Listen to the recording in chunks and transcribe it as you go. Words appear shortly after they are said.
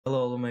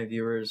Hello my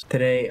viewers.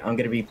 Today I'm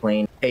gonna be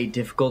playing a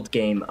difficult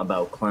game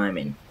about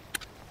climbing.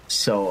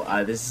 So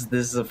this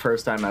is the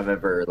first time I've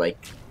ever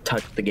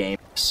touched the game.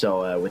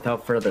 So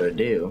without further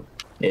ado,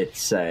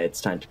 it's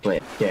time to play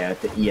it.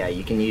 Yeah,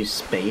 you can use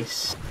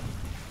space.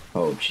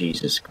 Oh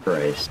Jesus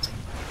Christ.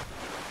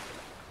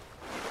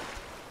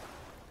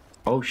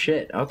 Oh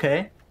shit.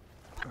 Okay.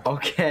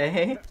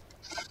 Okay.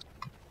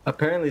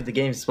 Apparently the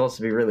game's supposed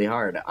to be really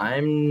hard.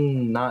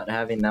 I'm not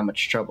having that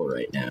much trouble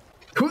right now.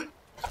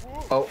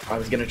 Oh, I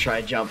was gonna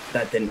try jump.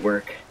 That didn't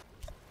work.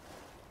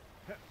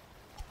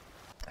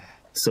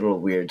 It's a little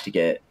weird to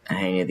get a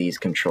hang of these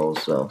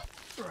controls, though.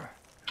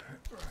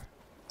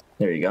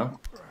 There you go.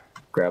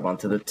 Grab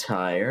onto the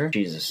tire.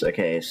 Jesus,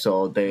 okay,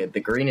 so the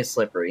green is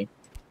slippery.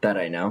 That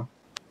I know.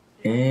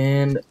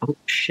 And, oh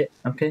shit,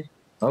 okay.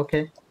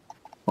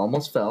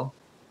 Almost fell.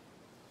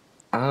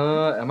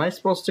 Am I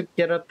supposed to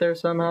get up there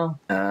somehow?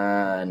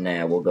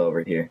 Nah, we'll go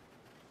over here.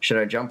 Should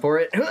I jump for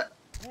it?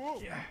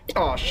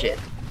 Oh shit.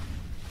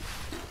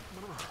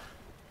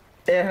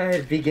 There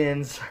it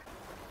begins.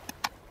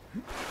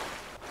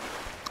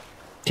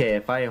 Okay,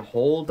 if I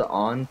hold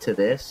on to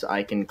this,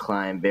 I can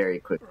climb very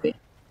quickly.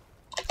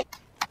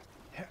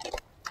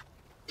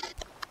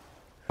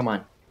 Come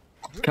on.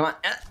 Come on.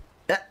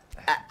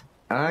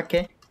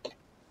 Okay.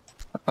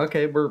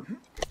 Okay, we're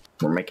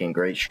making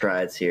great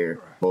strides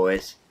here,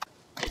 boys.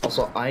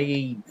 Also,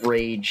 I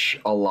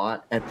rage a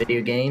lot at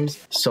video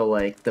games, so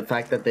like the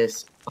fact that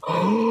this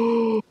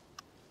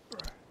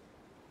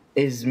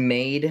is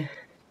made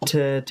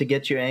to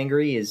get you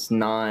angry is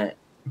not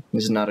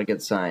a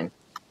good sign.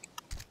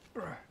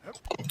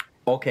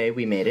 Okay,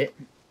 we made it.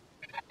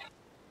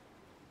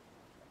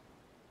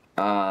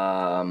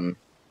 Am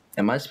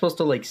I supposed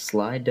to like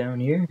slide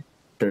down here?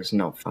 There's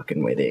no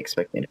fucking way they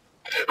expect me to.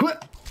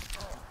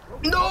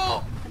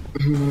 No!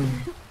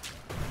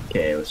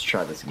 Okay, let's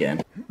try this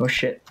again. Oh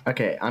shit.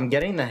 Okay, I'm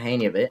getting the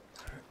hang of it.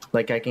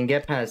 Like I can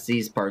get past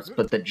these parts,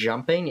 but the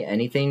jumping,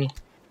 anything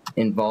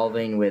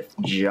involving with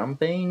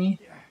jumping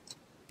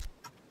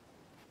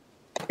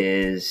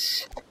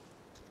is...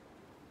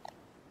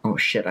 Oh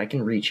shit, I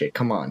can reach it.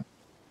 Come on.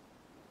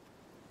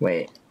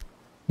 Wait.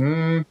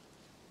 Oh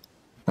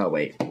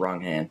wait,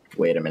 wrong hand.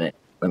 Wait a minute.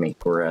 Let me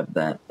grab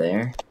that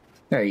there.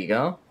 There you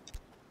go.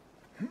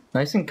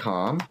 Nice and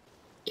calm.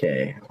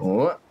 Okay.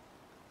 Oh,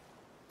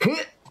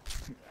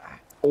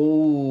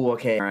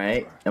 okay.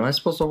 Alright. Am I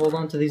supposed to hold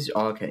on to these?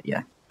 Oh, okay,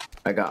 yeah.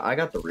 I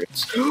got the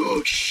roots.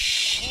 Oh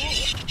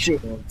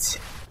shit.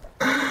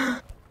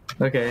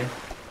 Okay.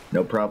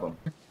 No problem.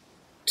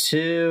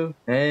 2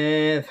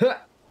 and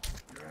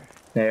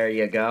there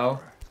you go.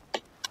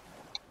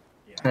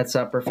 That's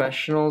how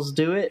professionals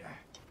do it.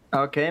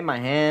 Okay, my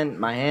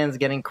hand's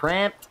getting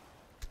cramped.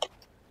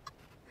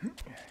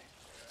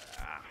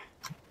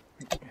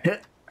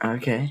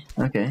 Okay.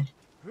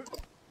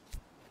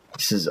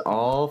 This is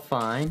all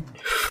fine.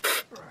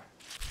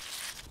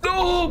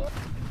 No!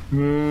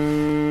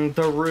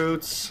 The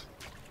roots.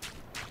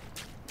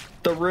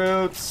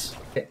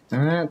 Okay.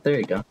 There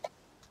you go.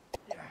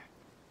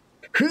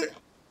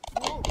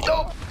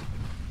 No!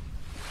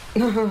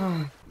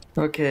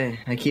 Okay,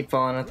 I keep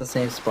falling at the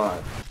same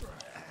spot.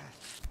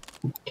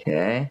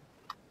 Okay.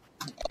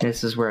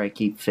 This is where I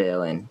keep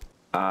failing.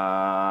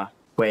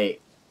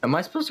 Wait. Am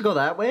I supposed to go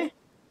that way?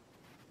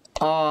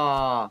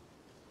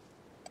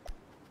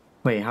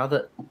 Wait, how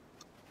the...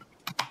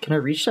 Can I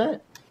reach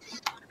that?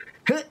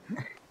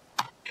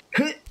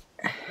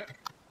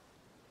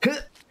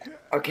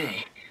 Okay.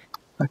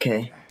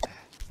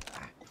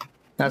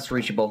 That's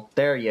reachable.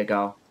 There you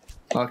go.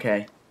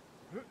 Okay.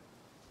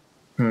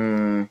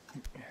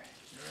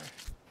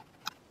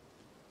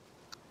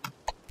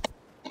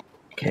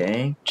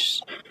 Okay,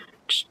 just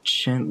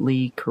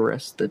gently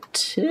caress the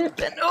tip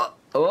and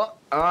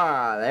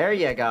there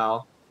you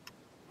go.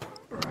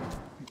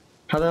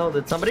 How the hell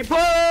did somebody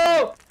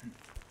pull?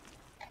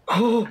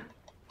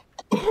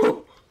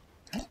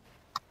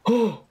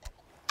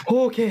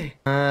 Okay.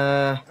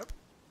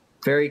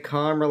 Very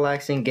calm,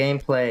 relaxing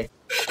gameplay.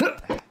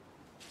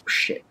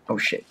 Oh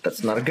shit,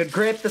 that's not a good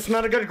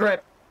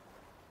grip.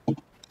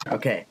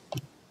 Okay.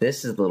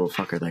 This is the little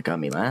fucker that got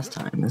me last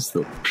time. This is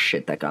the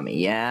shit that got me.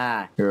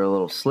 Yeah, you're a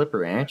little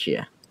slippery, aren't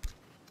you?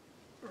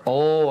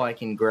 Oh, I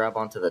can grab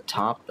onto the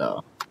top,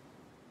 though.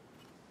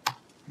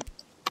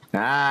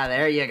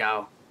 There you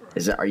go.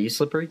 Are you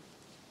slippery?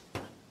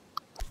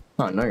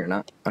 Oh, no, you're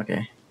not.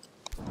 Okay.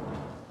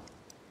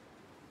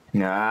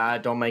 Nah,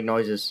 don't make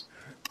noises.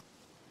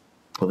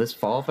 Will this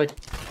fall if I...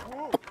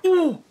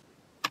 Ooh!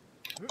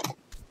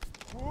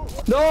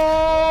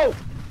 No!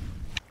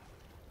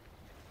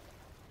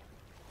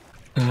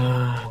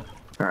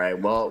 Alright,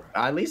 well,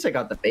 at least I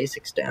got the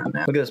basics down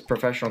now. Look at this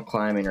professional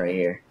climbing right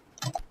here.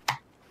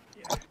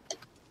 Look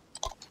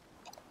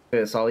at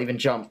this, I'll even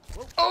jump.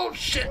 Oh,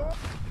 shit!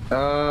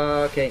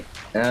 Okay.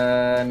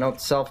 Note to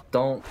self,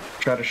 don't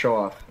try to show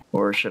off.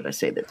 Or should I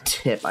say the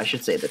tip? I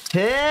should say the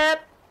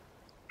tip!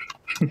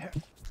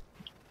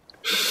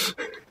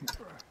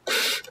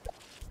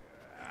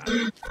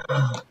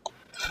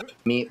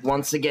 Me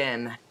once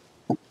again.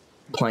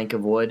 Plank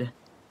of wood.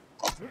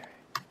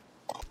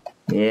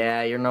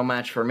 Yeah, you're no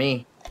match for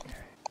me.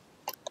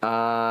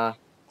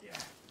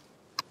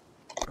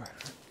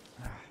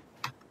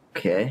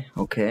 Okay,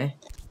 okay.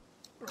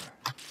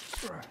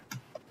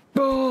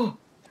 Oh!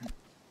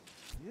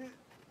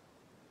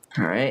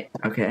 Alright,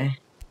 okay.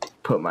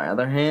 Put my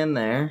other hand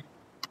there.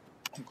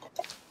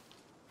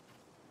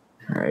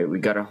 Alright, we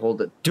gotta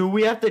hold it. Do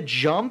we have to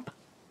jump?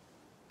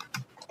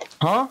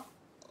 Huh?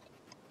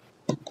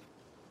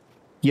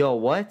 Yo,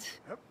 what?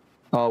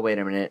 Oh, wait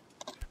a minute.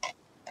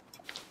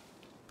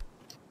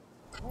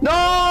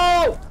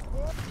 No!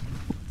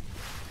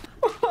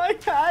 I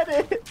had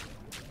it!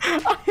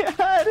 I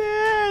had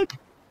it!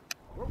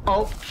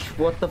 Oh,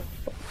 what the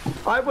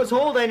f- I was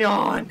holding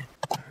on!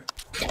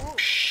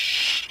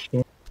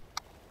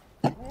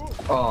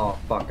 Oh,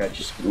 fuck, I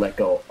just let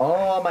go.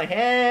 Oh, my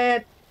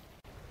hand!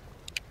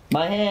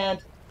 My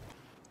hand!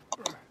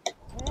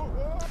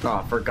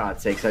 Oh, for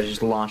God's sakes, I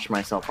just launched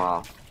myself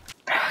off.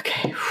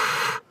 Okay.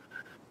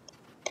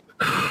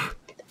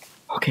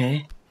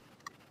 Okay.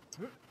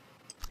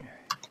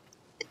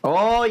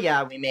 Oh,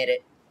 yeah, we made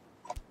it.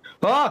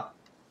 Oh!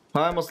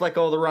 I almost let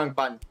go of the wrong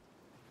button.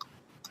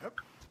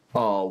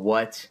 Oh,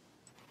 what?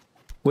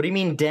 What do you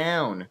mean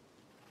down?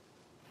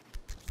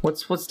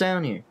 What's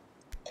down here?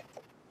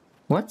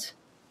 What?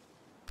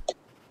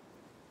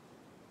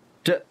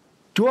 Do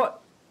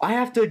I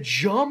have to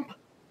jump?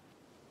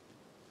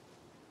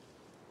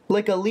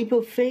 Like a leap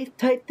of faith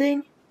type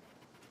thing?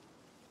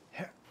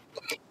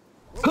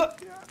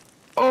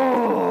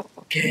 Oh,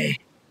 okay.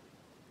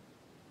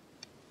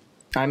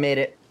 I made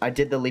it. I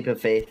did the leap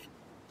of faith.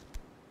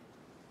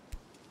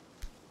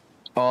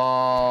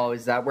 Oh,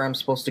 is that where I'm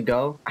supposed to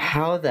go?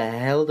 How the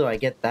hell do I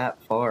get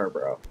that far,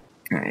 bro?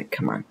 Alright,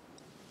 come on.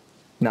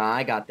 Nah,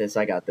 I got this.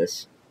 I got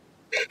this.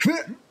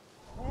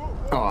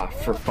 Oh,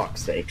 for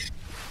fuck's sake.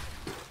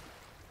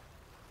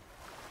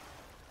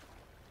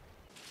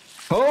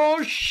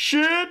 Oh,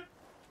 shit!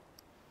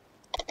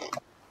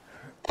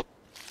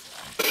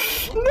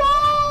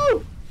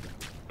 No!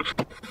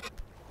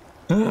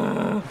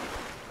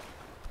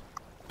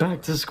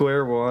 Back to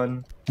square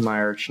one. My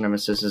arch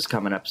nemesis is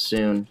coming up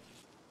soon.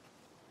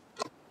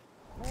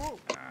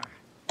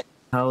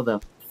 How the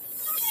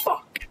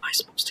fuck am I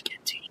supposed to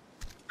get to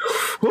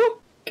you?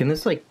 Can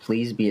this, like,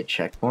 please be a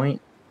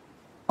checkpoint?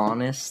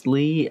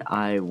 Honestly,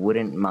 I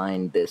wouldn't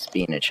mind this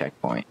being a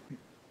checkpoint.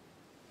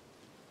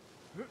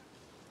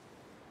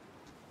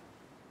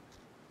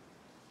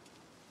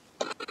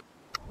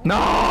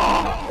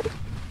 No!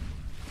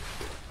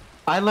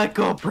 I let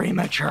go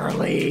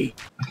prematurely.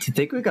 Do you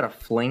think we gotta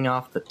fling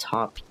off the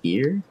top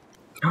here?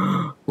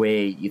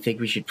 Wait, you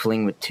think we should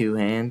fling with two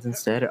hands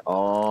instead?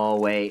 Oh,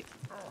 wait.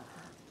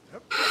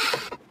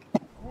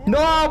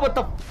 No, what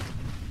the?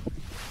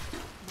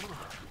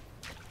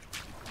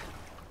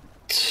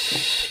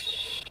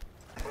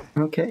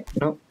 Okay,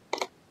 no.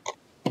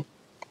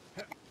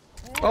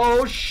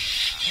 Oh,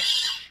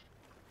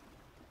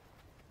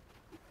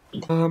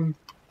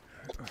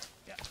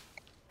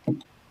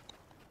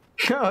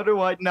 how do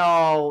I?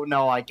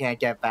 No, I can't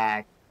get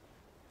back.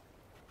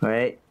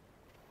 Wait.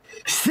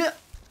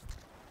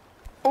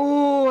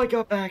 Oh, I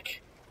got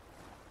back.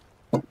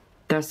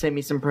 That saved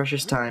me some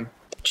precious time.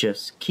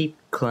 Just keep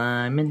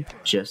climbing,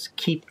 just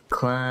keep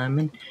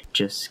climbing,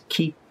 just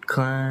keep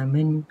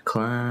climbing,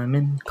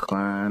 climbing,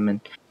 climbing.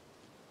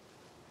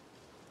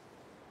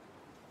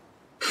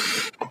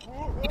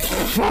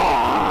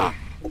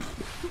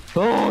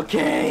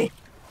 Okay.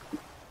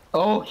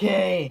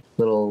 Okay.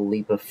 Little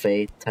leap of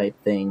faith type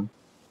thing.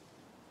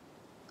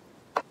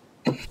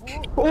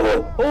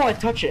 Oh, I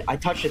touched it. I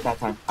touched it that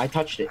time. I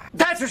touched it.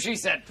 That's what she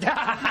said.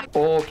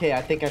 Okay,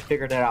 I think I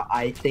figured it out.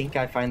 I think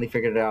I finally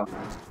figured it out.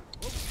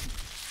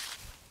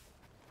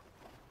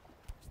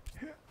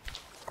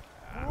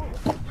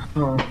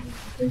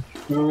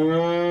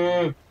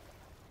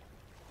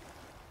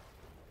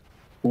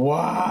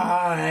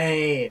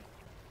 Why?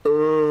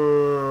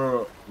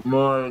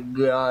 My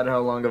God, how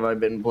long have I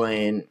been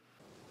playing?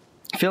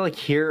 I feel like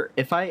here,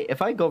 if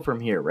I go from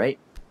here, right?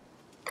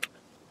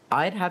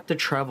 I'd have to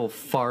travel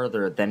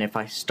farther than if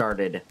I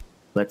started,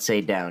 let's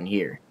say, down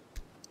here,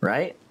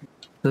 right?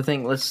 The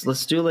thing,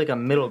 let's do like a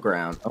middle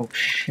ground. Oh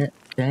shit!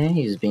 Okay,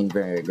 he's being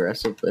very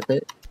aggressive with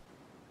it.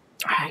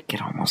 I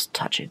could almost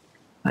touch it.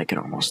 I could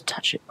almost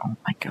touch it. Oh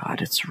my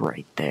God, it's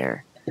right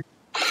there.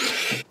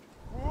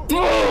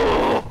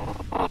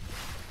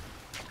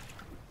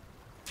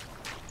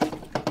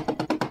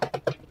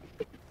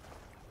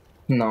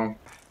 No.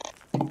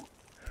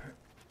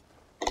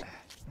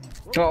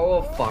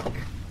 Oh fuck.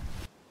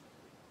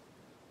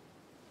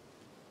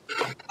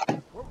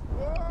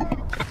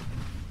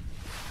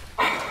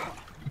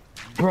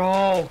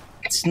 Bro,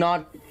 it's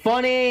not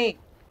funny.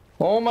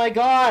 Oh my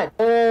God.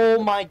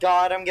 Oh my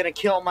God, I'm gonna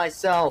kill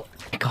myself.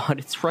 God,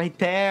 it's right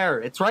there.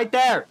 It's right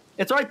there.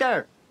 It's right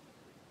there.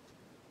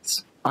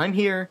 I'm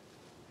here.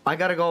 I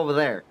gotta go over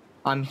there.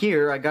 I'm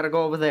here. I gotta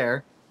go over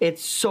there.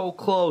 It's so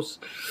close.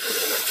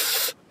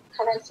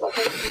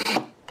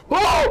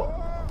 Whoa!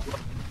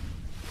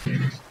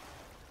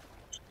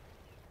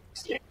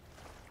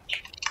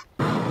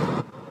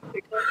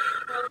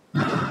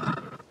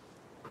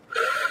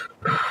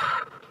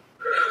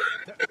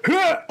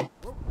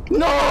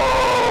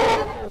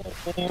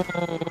 Oh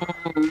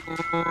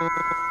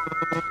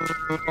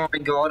my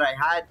god, I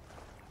had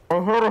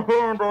a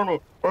hand on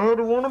it. I had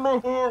one of my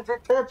hands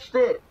that touched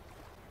it.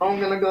 I'm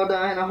gonna go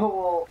die in a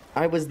hole.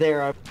 I was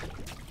there.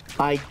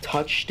 I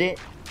touched it.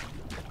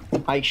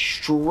 I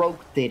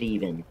stroked it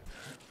even.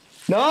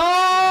 No!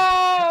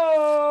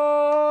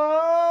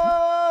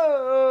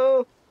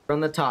 From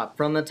the top,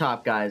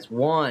 guys.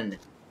 1,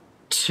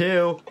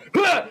 2.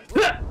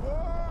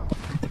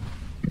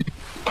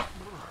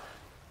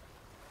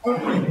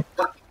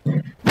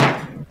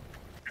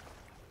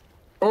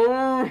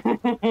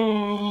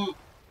 Oh,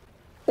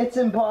 it's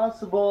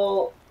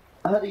impossible.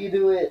 How do you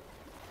do it?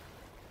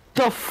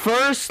 The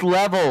first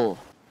level.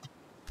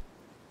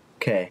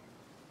 Okay.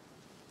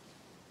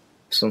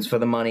 This one's for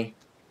the money.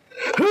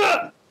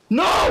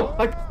 No!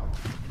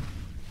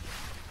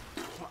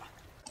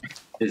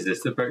 Is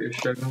this the part you're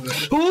struggling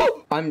with?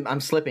 Oh! I'm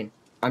slipping.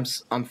 I'm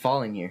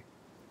falling here.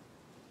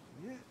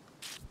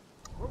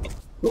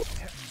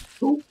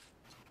 Oh.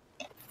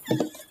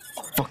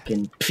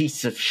 Fucking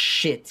piece of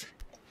shit.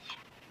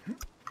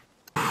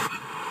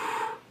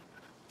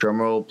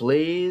 Drumroll,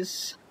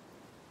 please.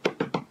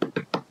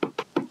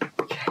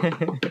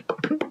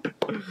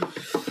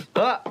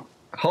 Ah!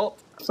 Halt!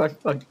 So I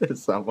fucked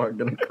this up. I'm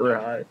gonna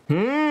cry.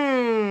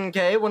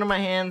 Okay, one of my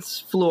hands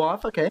flew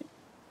off. Okay.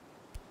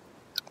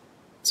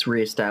 Let's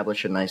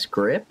reestablish a nice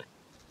grip.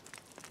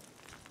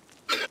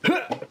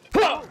 Oh!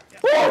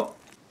 Oh!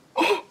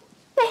 Oh!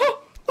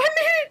 Oh! I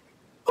made it!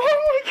 Oh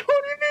my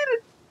god, I made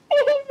it!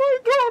 Oh my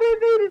god, I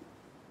made it!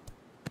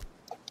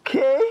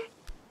 Okay.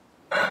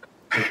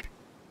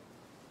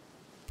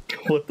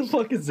 What the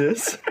fuck is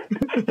this?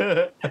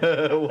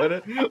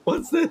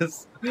 What's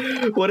this?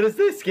 What is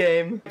this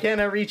game? Can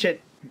I reach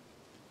it?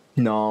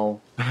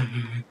 No. Oh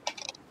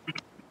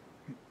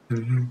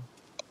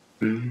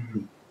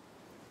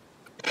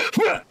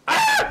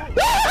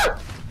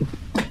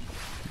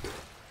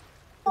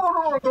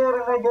my god,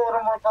 oh my god,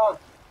 oh my god.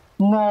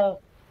 No.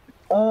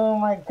 Oh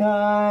my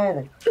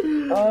god.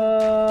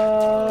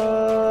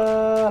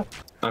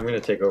 I'm gonna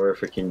take over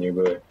for King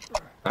Yugo.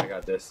 I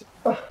got this.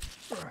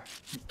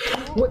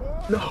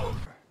 What? No.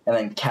 And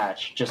then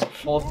catch. Just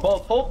both.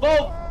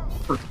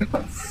 For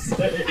God's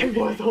sake. I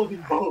was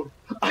holding both.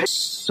 I'm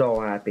so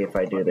happy if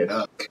I do this.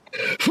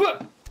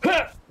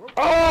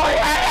 Oh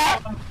yeah!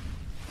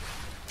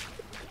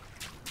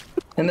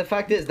 And the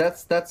fact is,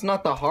 that's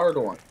not the hard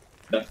one.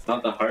 That's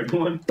not the hard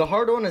one? The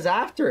hard one is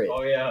after it.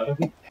 Oh yeah.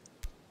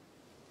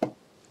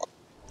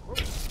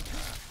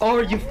 Oh,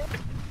 you...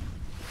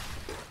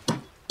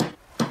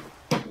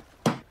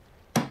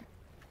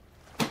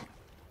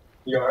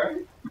 You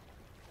alright?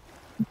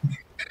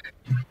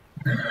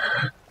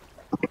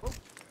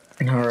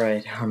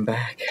 Alright, I'm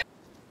back.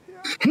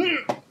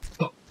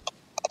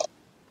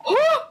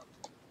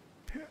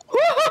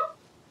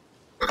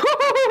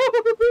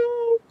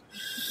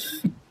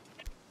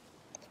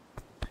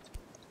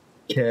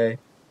 Okay.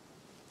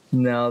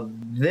 Now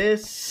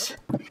this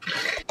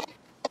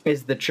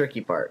is the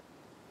tricky part.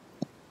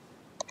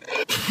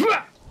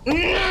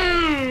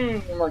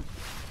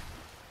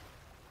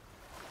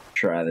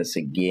 Try this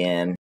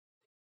again.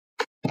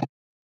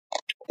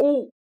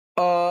 Oh,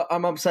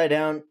 I'm upside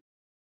down.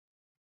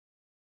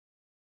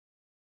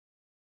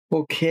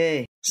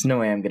 Okay. There's no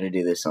way I'm gonna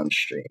do this on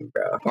stream,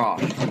 bro. Oh.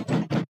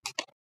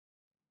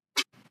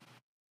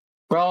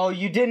 Bro,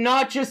 you did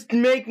not just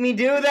make me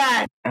do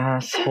that!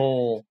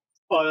 Asshole.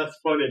 Oh, that's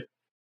funny.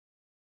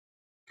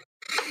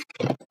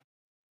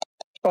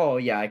 Oh,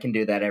 yeah, I can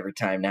do that every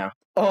time now.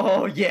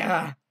 Oh,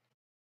 yeah.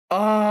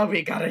 Oh,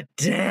 we got it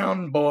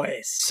down,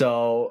 boys.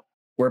 So,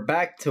 we're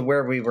back to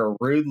where we were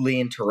rudely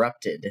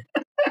interrupted.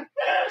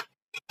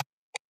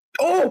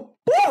 Oh!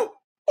 Oh!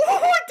 Oh,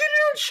 I did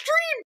it on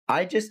stream!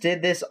 I just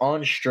did this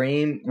on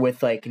stream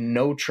with, like,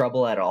 no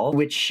trouble at all,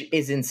 which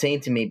is insane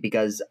to me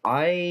because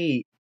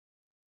I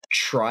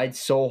tried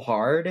so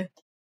hard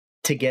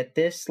to get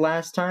this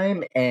last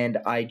time, and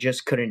I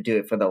just couldn't do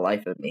it for the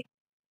life of me.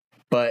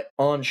 But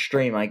on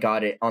stream, I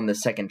got it on the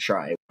second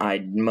try. I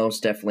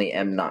most definitely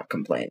am not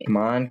complaining. Come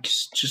on,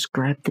 just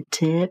grab the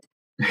tip.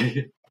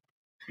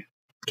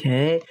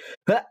 Okay.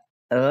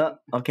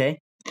 Okay.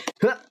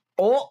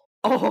 Oh,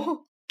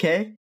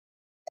 okay.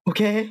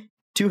 Okay.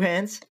 Two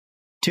hands.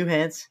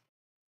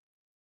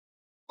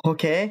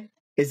 Okay.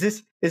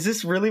 Is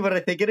this really what I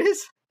think it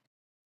is?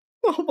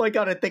 Oh my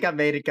god, I think I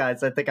made it,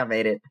 guys. I think I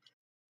made it.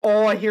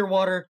 Oh, I hear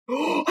water.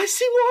 Oh, I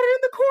see water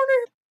in the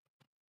corner.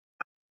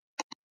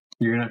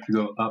 You're gonna have to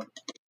go up.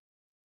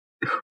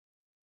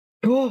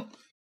 Oh.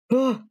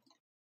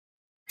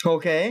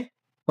 Okay.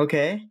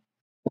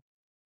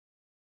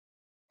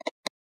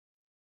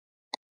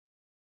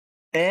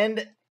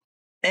 And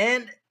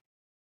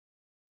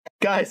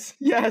guys,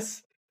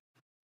 yes.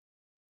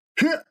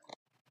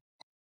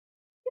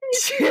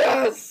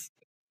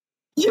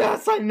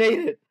 Yes, I made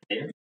it.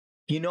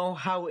 You know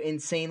how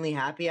insanely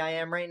happy I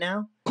am right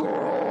now?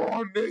 Oh,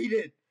 I made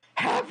it.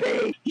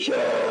 Happy.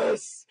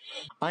 Yes.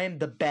 I am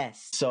the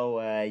best.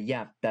 So,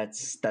 yeah,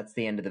 that's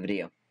the end of the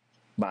video.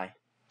 Bye.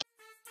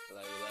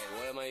 Like,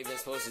 what am I even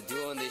supposed to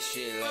do on this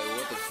shit? Like,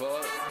 what the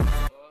fuck?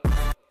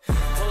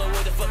 Pull up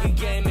with the fucking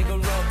game, make a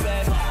run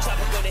back.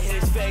 Chopper gonna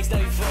hit his face, now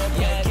you fall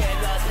back.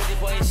 Get lost with your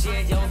boy and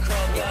shit, yo, I'm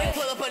crawling back.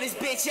 Pull up on his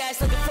bitch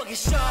ass like a fucking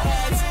short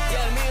heads.